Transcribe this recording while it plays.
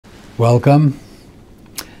Welcome.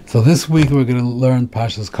 So this week we're going to learn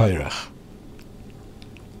Parshas Korach.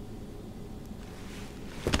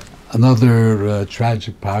 Another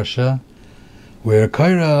tragic parsha where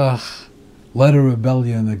Korach led a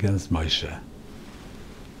rebellion against Moshe.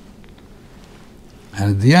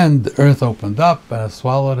 And at the end, the earth opened up and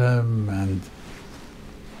swallowed him, and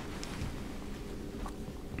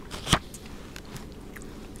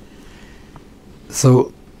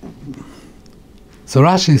so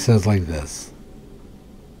Rashi says like this.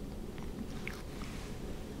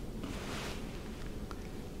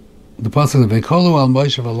 The pasuk of Vekolu al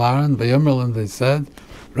Moshe v'Aaron v'Yomer, and they said,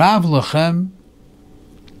 Rav lachem,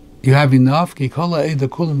 you have enough, ki kol ha'eda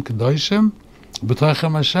kulim kedoshim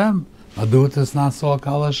b'toichem Hashem. Aduat is not so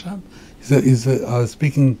kal Hashem. He's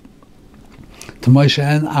speaking to Moshe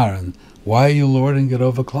and Aaron. Why are you lording it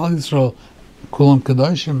over Klal Yisrael? Kulim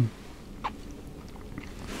kedoshim.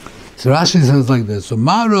 So Rashi says like this: so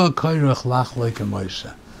Mara Korach lach like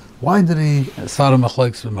Moshe. Why did he start a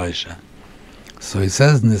machlokes with Moshe? So he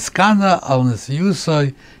says, Niskana al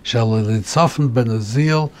nisiyusay shel litzofen ben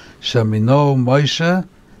Uzziel shemino Moshe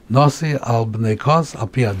nasi al bnei kos al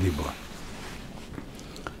pi adibur.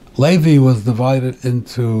 Levi was divided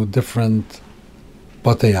into different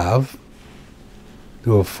Batei Av.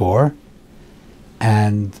 There were four,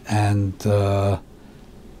 and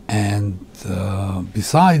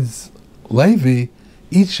besides Levi,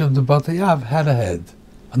 each of the Batei Av had a head,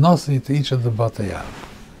 a nasi to each of the Batei Av.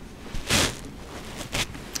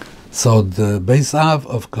 So the Beis Av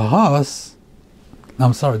of Kahas, no,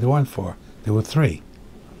 I'm sorry, there weren't four, there were three.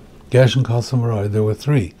 Gershon, Kahas, and Merari, there were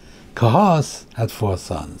three. Kahas had four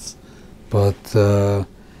sons, but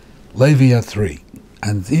Levi had three,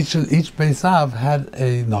 and each Beis Av had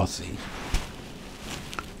a nasi.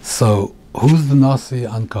 So who's the nasi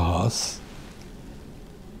on Kahas?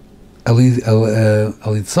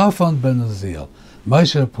 Elitzaphan ben Uzziel.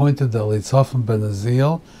 Moshe appointed the Elitzaphan ben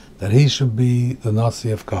Uzziel that he should be the nasi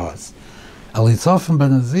of Kahas. Elitzaphan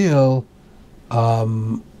ben Uzziel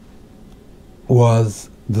was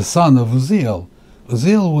the son of Uzziel.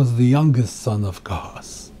 Uzziel was the youngest son of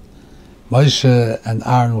Kahas. Moshe and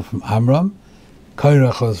Aaron were from Amram.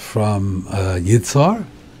 Korach was from Yitzhar,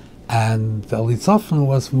 and Elitzaphan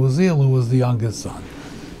was from Uzziel, who was the youngest son.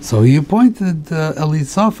 So he appointed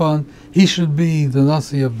Elitzaphan, he should be the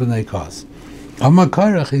nasi of Bnei Kos. Amar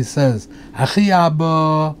Korach, he says, Achi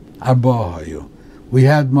Abba Hayu. We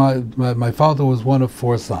had my father was one of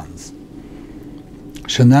four sons.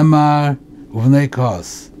 Shenemar Uvnei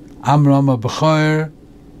Kos. Amram B'choir,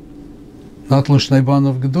 not L'shnei ban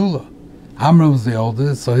of Gedula. Amram was the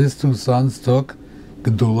oldest, so his two sons took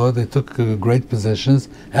Gedula. They took great positions.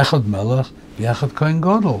 Echad Melech, Echad Kohen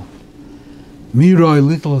Gadol. Miroi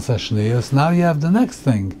Little Sashniyas. Now you have the next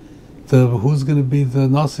thing. Who's going to be the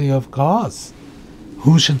nasi of Kahas?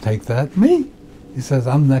 Who should take that? Me. He says,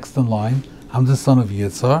 I'm next in line. I'm the son of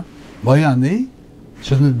Yitzhar. Moyani,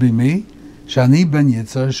 shouldn't it be me? Shani ben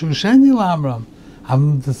Yitzhar, Shusheni Lamram.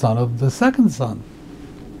 I'm the son of the second son.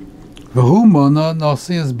 V'hu mona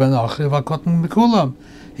nasi is ben achiv hakoten mikulam.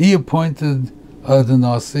 He appointed the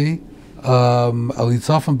nasi,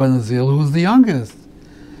 Elitzaphan ben Uzziel, who was the youngest.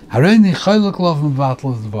 Hareini chayluk lov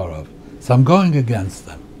mevatel dvarav. So I'm going against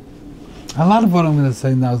them. A lot of what I'm going to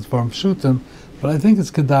say now is from Pshutim, but I think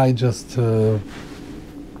it's kedai just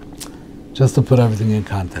to put everything in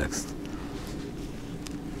context.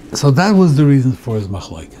 So that was the reason for his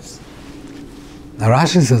machlokes. Now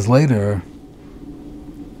Rashi says later,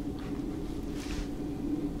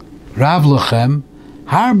 Rav lachem,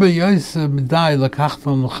 harbe Yosef midai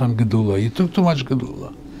lakachtam lachem gedula. You took too much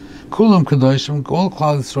gedula. Kulam kedoshim, all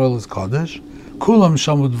Klal Yisrael is kodesh. Kulam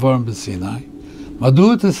shamu dvarim b'Sinai.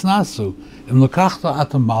 Madu tisnasu im lakachta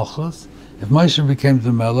atam malchus. If Moshe became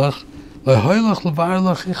the melech, lehoylach levar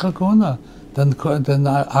lachicha kuna, then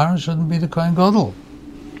Aaron shouldn't be the Kohen Gadol.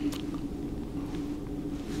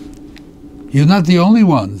 You're not the only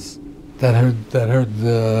ones that heard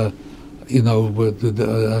the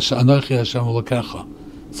Anochi Hashem Elokecha.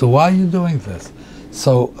 So why are you doing this?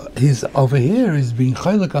 So he's over here. He's being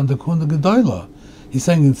chaylik on the Kuna Gedola. He's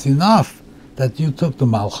saying it's enough that you took the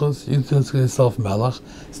Malchus, you took yourself Melech.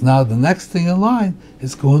 So now the next thing in line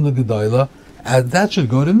is Kuna Gedola, and that should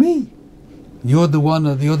go to me. You're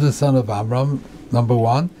the son of Amram, number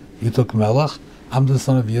one. You took Melech. I'm the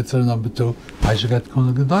son of Yitzhar, number two. I should get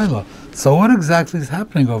Kuna Gedola. So what exactly is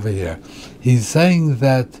happening over here? He's saying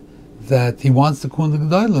that he wants the Kuna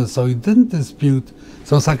Gedola, so he didn't dispute.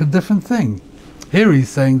 So it's like a different thing. Here he's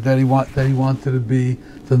saying that he wanted to be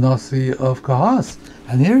the nasi of Kahas,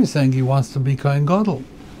 and here he's saying he wants to be Kohen Gadol.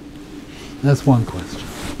 That's one question.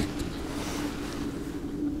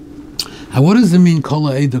 And what does it mean, Kol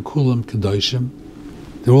Ha'eda Kulam Kedoshim?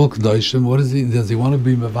 They're all Kedoshim. What is he? Does he want to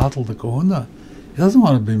be Mevatel the Kahuna? He doesn't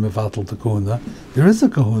want to be Mevatel the Kahuna. There is a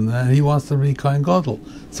Kahuna, and he wants to be Kohen Gadol.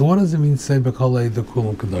 So what does it mean, say, Kol Ha'eda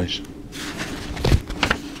Kulam Kedoshim?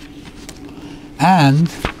 And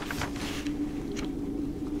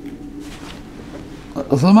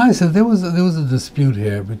so Maya said there was a dispute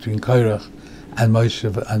here between Korach and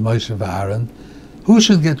Moshe and Aaron. Who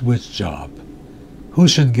should get which job? Who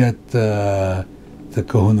should get the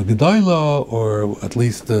Kahuna Gedolah, or at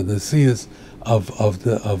least the Nesias of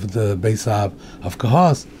the Beis Av of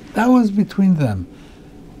Kahas? That was between them.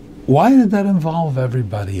 Why did that involve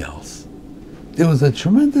everybody else? There was a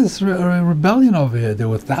tremendous rebellion over here. There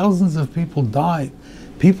were thousands of people died.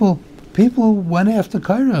 People went after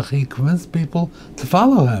Korach. He convinced people to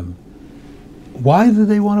follow him. Why did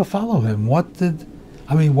they want to follow him? What's the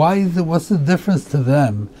difference to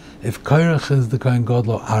them if Korach is the Kohen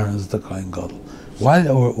Gadol or Aaron is the Kohen Gadol? Why,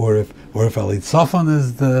 or if Elitzaphan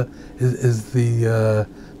is the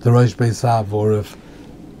Rosh Beis Av, or if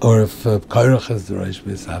Korach is the Rosh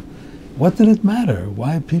Beis Av? What did it matter?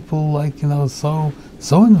 Why are people so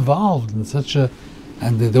involved in such a?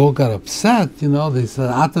 And they all got upset. They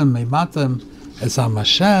said Atem Meimatem Esam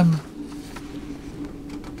Hashem.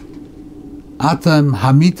 Atem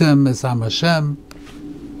Hamitem Esam Hashem.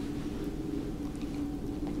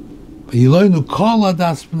 Yiloinu Kol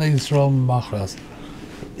Adas Bnei Yisrael Machras.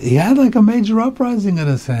 He had like a major uprising in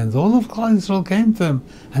his hands. All of Klal Yisrael came to him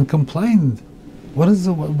and complained. What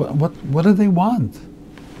do they want?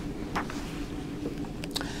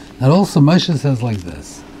 And also Moshe says like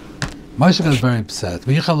this. Moshe got very upset.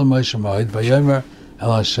 V'yichal Moshe Moed v'yomer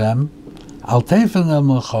el Hashem al teifen el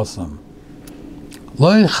melchosam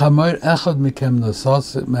lo yichamer echad mikem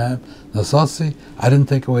nasasi. I didn't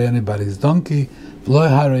take away anybody's donkey. V'lo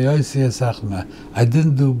harayosi esachma. I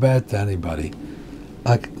didn't do bad to anybody.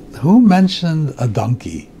 Like, who mentioned a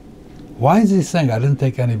donkey? Why is he saying I didn't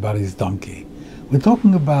take anybody's donkey? We're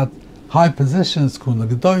talking about high positions, Kuna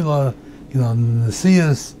Gedolah,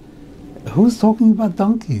 Nesias. Who's talking about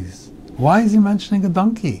donkeys? Why is he mentioning a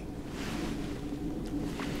donkey?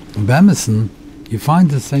 In Bemison, you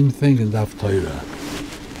find the same thing in Daf Torah.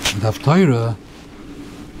 In Daf Torah,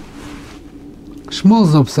 Shmuel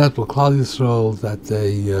is upset with Klal Yisrael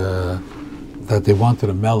that they wanted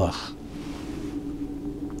a melech.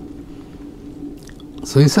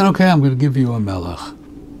 So he said, "Okay, I'm going to give you a melech."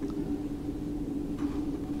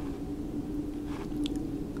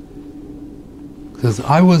 Because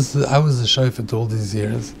I was a shofet all these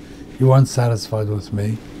years. You weren't satisfied with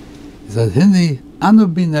me. He said, "Hini anu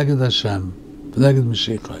bi neged Hashem, neged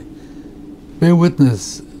Mashiach. Bear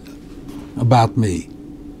witness about me.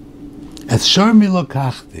 Es shor mi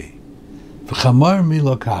lokachti, v'chamor mi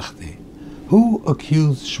lokachti." Who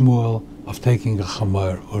accused Shmuel of taking a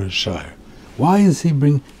chamor or a shor? Why is he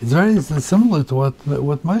bring? It's very similar to what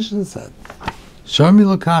Moshe said. Shor mi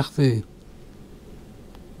lokachti,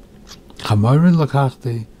 chamor mi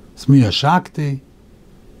lokachti, smi yashakti.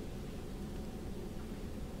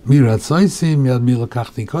 Like,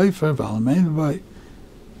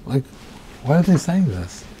 why are they saying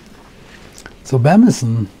this? So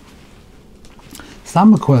Bemison,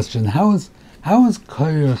 some question: How is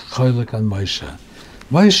Korach cholik on Moshe?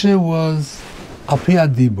 Moshe was al pi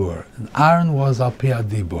adibur, and Aaron was al pi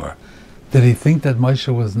adibur. Did he think that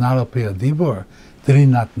Moshe was not al pi adibur? Did he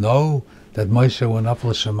not know that Moshe went up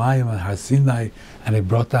l'Shamayim and Har Sinai and he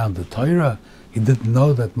brought down the Torah? He didn't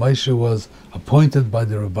know that Moshe was appointed by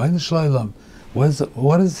the Rabbeinu Shloim. What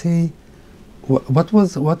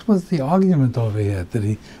was the argument over here?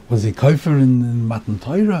 Was he kofer in Matan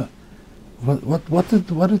Torah? What did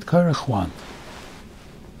Korach want?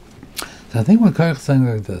 So I think what Korach is saying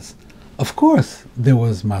like this: of course there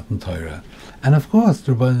was Matan Torah, and of course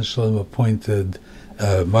the Rabbeinu Shloim appointed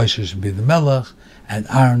Moshe should be the Melech and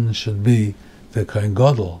Aaron should be the Kohen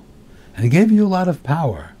Gadol, and he gave you a lot of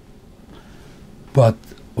power. But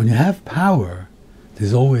when you have power,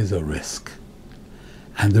 there's always a risk.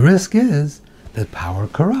 And the risk is that power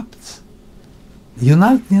corrupts. You're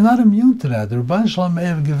not immune to that. The Rabban Shalom may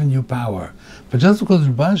have given you power. But just because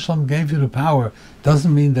the Rabban Shalom gave you the power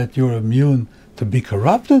doesn't mean that you're immune to be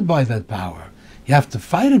corrupted by that power. You have to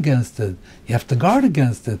fight against it. You have to guard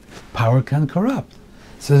against it. Power can corrupt.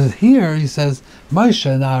 So here he says, Moshe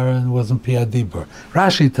and Aaron wasn't Pi Adibur.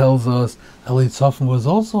 Rashi tells us Elitzaphan was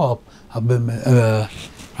also up.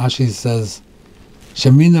 Rashi says,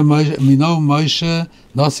 Shemina Moshe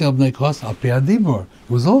Nasi al Bnei Kos al Pi Adibur.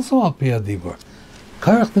 It was also al Pi Adibur.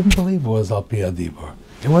 Korach didn't believe it was al Pi Adibur.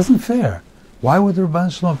 It wasn't fair. Why would the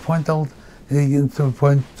Rabban Shalom point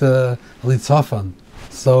Elitzaphan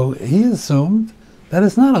So he assumed that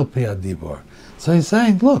it's not al pi adibor. So he's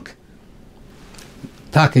saying, look,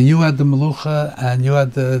 Taka, you had the Melucha and you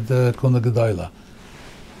had the Kuna Gedoyla.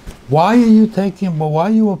 Why are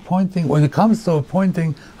you appointing, when it comes to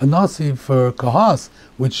appointing a Nasi for Kahas,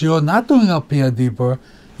 which you're not doing al pi adibor,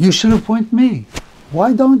 you should appoint me.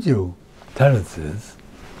 Why don't you? Teretz is,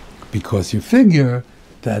 because you figure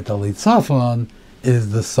that Elitzaphan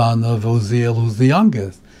is the son of Uziel, who's the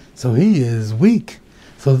youngest. So he is weak.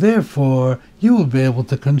 So therefore, you will be able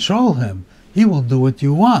to control him. He will do what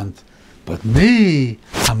you want. But me,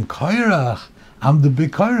 I'm Korach. I'm the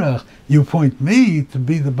big Korach. You appoint me to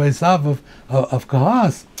be the Beisav of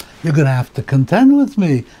Kahas. You're going to have to contend with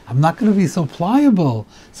me. I'm not going to be so pliable.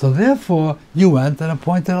 So therefore, you went and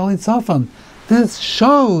appointed Elitzaphan. This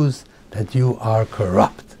shows that you are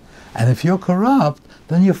corrupt. And if you're corrupt,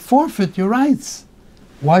 then you forfeit your rights.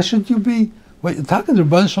 Why should you be? Well, Taka, the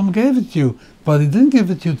Rebbeinu Shalom gave it to you, but he didn't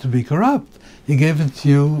give it to you to be corrupt. He gave it to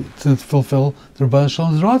you to fulfill the Rebbeinu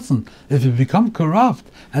Shalom's Ratzon. If you become corrupt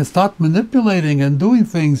and start manipulating and doing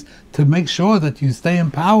things to make sure that you stay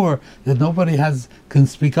in power, that nobody can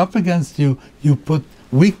speak up against you, you put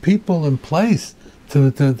weak people in place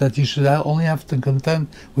that you should only have to contend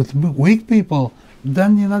with weak people,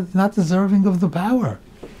 then you're not deserving of the power.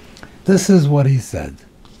 This is what he said.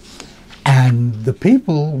 And the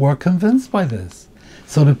people were convinced by this.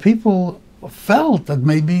 So the people felt that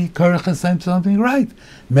maybe Korach is saying something right.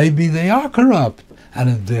 Maybe they are corrupt. And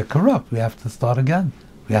if they're corrupt, we have to start again.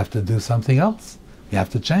 We have to do something else. We have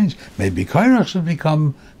to change. Maybe Korach should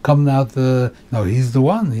come out he's the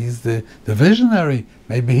one, he's the visionary.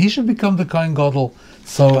 Maybe he should become the Kohen Gadol.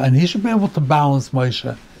 So, and he should be able to balance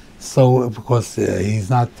Moshe. So, because he's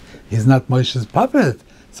not Moshe's puppet.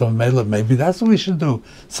 So maybe that's what we should do.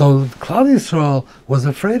 So Klal Yisrael was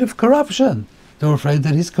afraid of corruption. They were afraid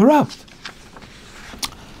that he's corrupt.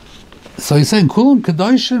 So he's saying, Kulam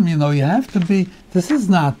Kedoshim, you have to be, this is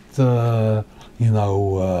not,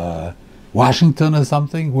 Washington or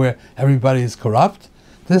something where everybody is corrupt.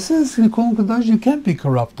 This is Kulam Kedoshim, you can't be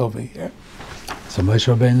corrupt over here. So Moshe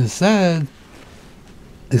Rabbeinu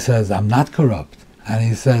says, I'm not corrupt. And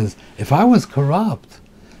he says, if I was corrupt,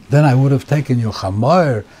 then I would have taken your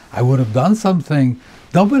chamor, I would have done something.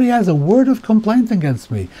 Nobody has a word of complaint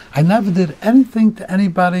against me. I never did anything to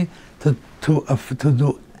anybody to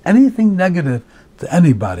do anything negative to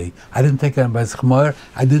anybody. I didn't take anybody's chamor,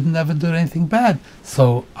 I didn't ever do anything bad.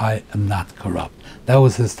 So I am not corrupt. That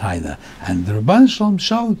was his taina. And the Rebbeinu Shalom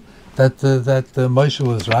showed that Moshe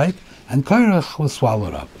was right, and Korach was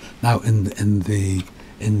swallowed up. Now in the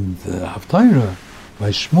Haftarah by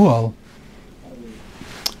Shmuel,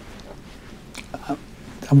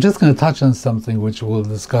 I'm just going to touch on something which we'll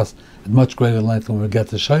discuss at much greater length when we get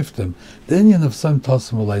to Shoftim. The Indian of Sam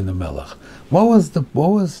Tosim Aleinu Melech. What was the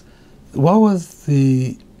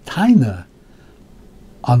taina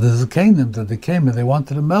on the Zakanim that they came and they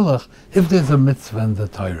wanted a Melech if there's a mitzvah in the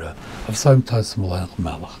Torah of Sam Tosim Aleinu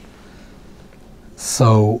Melech?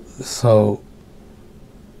 So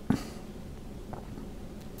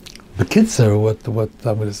Bekitzer, what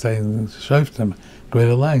I'm going to say in Shoftim,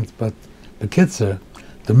 greater length, but Bekitzer,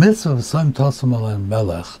 the mitzvah of Sam Tosim Aleinu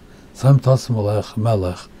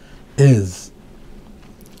Melech, is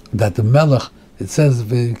that the Melech, it says,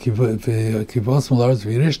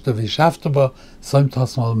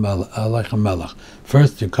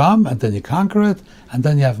 first you come, and then you conquer it, and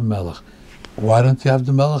then you have a Melech. Why don't you have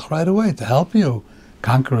the Melech right away to help you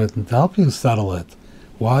conquer it and to help you settle it?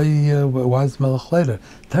 Why is Melech later?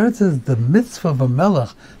 Teretz says the mitzvah of a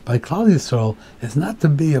Melech by Klal Yisrael is not to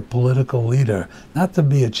be a political leader, not to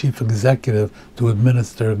be a chief executive to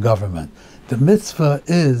administer a government. The mitzvah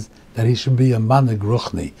is that he should be a manig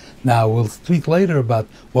ruchni. Now we'll speak later about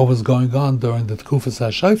what was going on during the Tkufas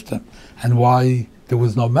HaShoftim and why there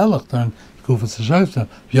was no Melech during Tkufas HaShoftim.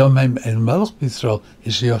 Yom ein Melech B'Yisrael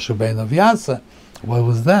Ish Yoshu ben Avyasa. What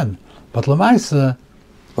was then? But Lamaisa,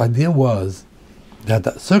 the idea was that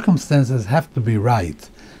the circumstances have to be right,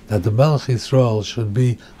 that the Melech Yisrael should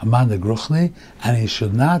be a manig ruchni, and he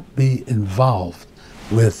should not be involved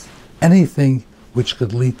with anything which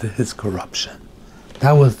could lead to his corruption.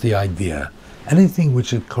 That was the idea. Anything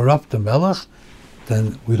which would corrupt the Melech,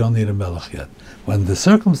 then we don't need a Melech yet. When the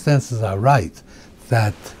circumstances are right,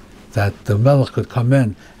 that the Melech could come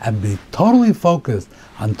in and be totally focused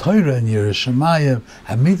on Torah and Yerushalayim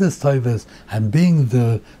and Midas Tovos and being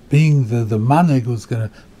the manig who's going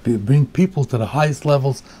to bring people to the highest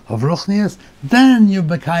levels of Ruchnias, then you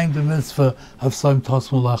become the mitzvah of Soim Tos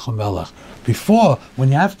Mulach HaMelech. Before, when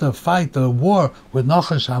you have to fight a war with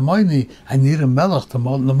Nachash HaMoini and you need a Melech to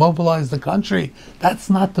mobilize the country, that's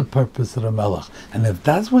not the purpose of the Melech. And if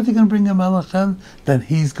that's what you're going to bring a Melech in, then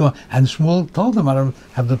he's going, and Shmuel told him, I don't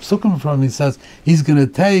have the psukim from him, he says, he's going to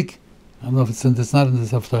take, I don't know if it's not in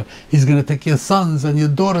this after, he's going to take your sons and your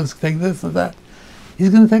daughters, take this and that. He's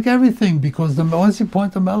going to take everything, because once you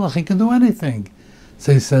point to Melech, he can do anything.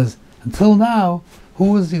 So he says, until now,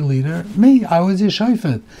 who was the leader? Me. I was your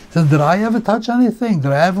shofet. He says, did I ever touch anything?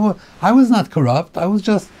 I was not corrupt. I was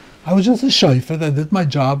just a shofet. I did my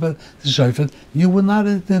job as a shofet. You would not.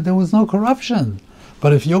 There was no corruption.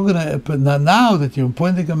 But if you're going to, now that you're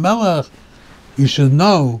appointing a Melech, you should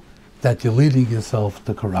know that you're leading yourself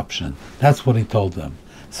to corruption. That's what he told them.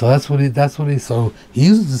 So so he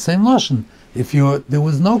uses the same lashon. There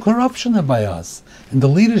was no corruption by us. In the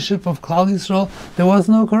leadership of Klal Yisrael, there was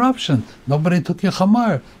no corruption. Nobody took your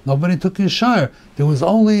chamar. Nobody took your shar. There was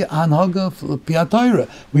only anhaga piatoira.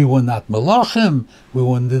 We were not melachim. We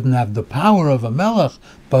didn't have the power of a melech,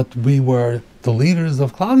 but we were the leaders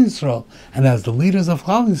of Klal Yisrael. And as the leaders of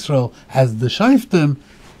Klal Yisrael, as the shoftim,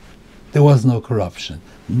 there was no corruption.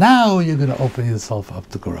 Now you're going to open yourself up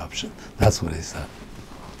to corruption. That's what he said.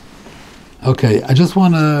 Okay, I just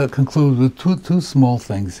want to conclude with two small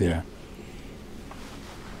things here.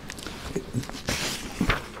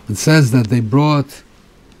 It says that they brought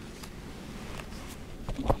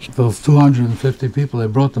those 250 people. They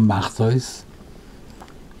brought the machtois,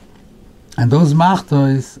 and those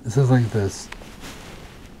machtois, it says like this.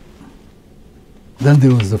 Then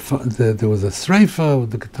there was a sreifa with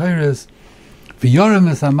the ketores. V'yorem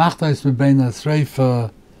es ha-machtois v'bein ha-sreifa.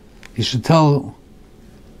 You should tell.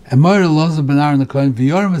 Take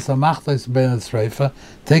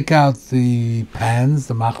out the pans,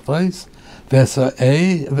 the machtois, and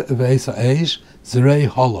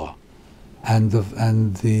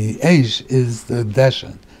the eish is the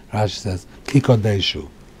deshen. Rashi says kikodeshu,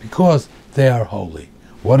 because they are holy.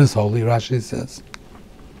 What is holy? Rashi says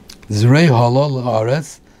zrei holo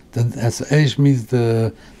la'aretz. The eish means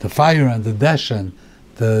the fire and the deshen,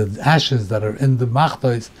 the ashes that are in the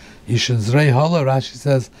machtois. You should zrei hola. Rashi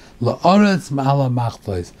says la'aretz ma'ala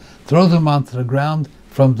machtois. Throw them onto the ground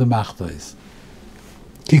from the machtois.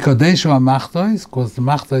 Ki kodeshu ha-machtois, because the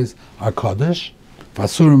machtois are kodesh.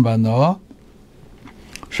 Vasurim banoah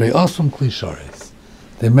she'osum kli shores.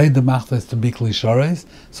 They made the machtois to be kli shores,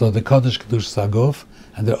 so the kodesh kedush saguf,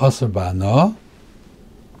 and they're osur banoah.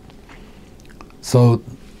 So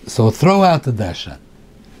throw out the deshen.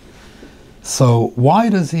 So why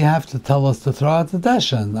does he have to tell us to throw out the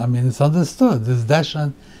deshen? I mean, it's understood. There's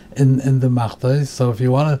deshen in the machtois. So if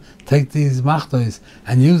you want to take these machtois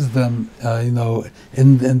and use them,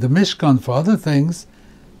 in the Mishkan for other things,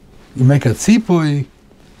 you make a tzipui,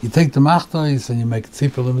 you take the machtois and you make a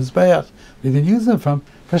tzipui l'mizbeach. You can use them from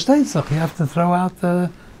Verstetzach. You have to throw out the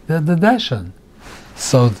deshen.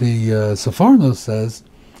 So the Seforno says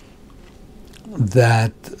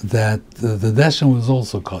that the deshen was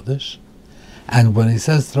also Kaddish. And when he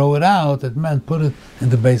says throw it out, it meant put it in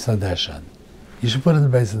the base of deshen. You should put it in the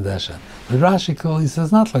base of deshen. But Rashi clearly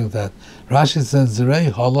says not like that. Rashi says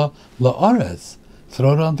zirei hola la'aretz.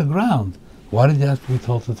 Throw it on the ground. Why did you have to be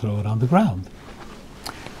told to throw it on the ground?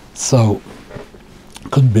 So,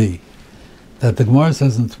 could be that the Gemara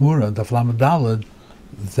says in Tmura, the Flamadalad,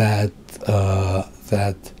 that the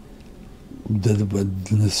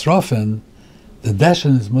Nisrofin, the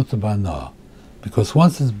deshen is mutabana, because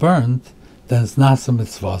once it's burnt, then it's nasa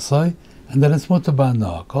mitzvasai, and then it's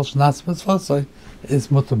mutabana. Kol nasa mitzvasai is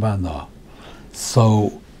mutabana.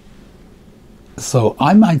 So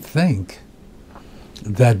I might think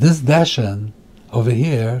that this deshen over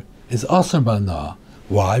here is asur bana.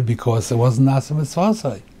 Why? Because it wasn't nasa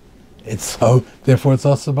mitzvasai. Therefore it's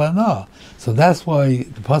asur bana. So that's why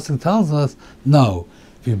the pasuk tells us no.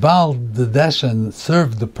 Vibal the deshen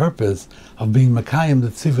served the purpose of being Mekayim the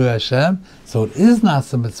Tzivur Hashem, so it is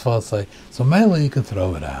nasa mitzvasai. So mainly you can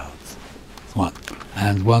throw it out. That's one.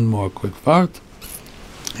 And one more quick part.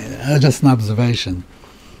 Just an observation.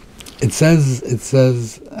 It says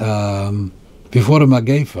before the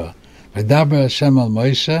Magefa, V'daber Hashem al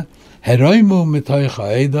Moshe, Heroimu mitoich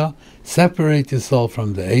ha'eda, separate yourself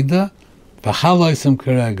from the Eda, v'chaloisem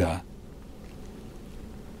kerega.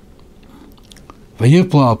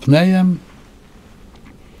 V'yipla al pneim,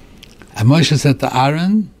 and Moshe said to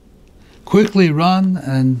Aaron, quickly run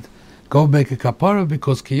and go make a kapara,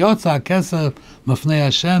 because ki yotza ha'kesef mafnei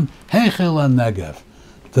Hashem heichel ha'negev.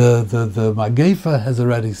 The Magefa has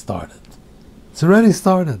already started. It's already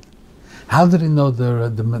started. How did he know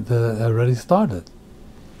the already started?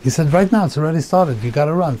 He said, right now it's already started. You got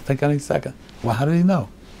to run. Take any second. Well, how did he know?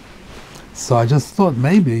 So I just thought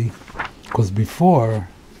maybe, because before,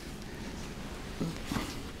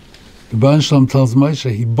 the Baruch Shalom tells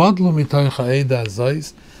Moshe, "Hibodlu mitoich ha'eda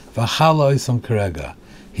azois v'chala oisam kerega."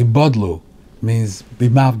 Hibodlu means be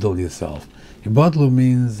mavdil yourself. Hibodlu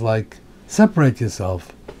means like separate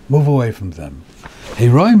yourself, move away from them.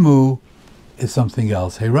 Heiroimu is something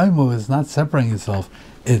else. Heiroimu is not separating yourself;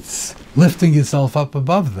 it's lifting yourself up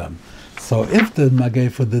above them. So if the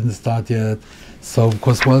Magefa didn't start yet, so of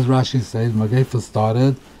course what does Rashi say? The Magefa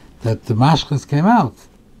started, that the Mashchas came out.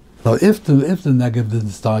 So if the Negev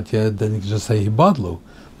didn't start yet, then you can just say Hibodlu.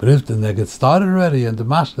 But if the Negev started already and the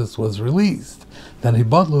Mashchas was released, then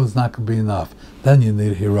Hibodlu is not going to be enough. Then you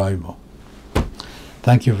need Hiroimu.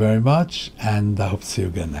 Thank you very much, and I hope to see you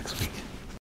again next week.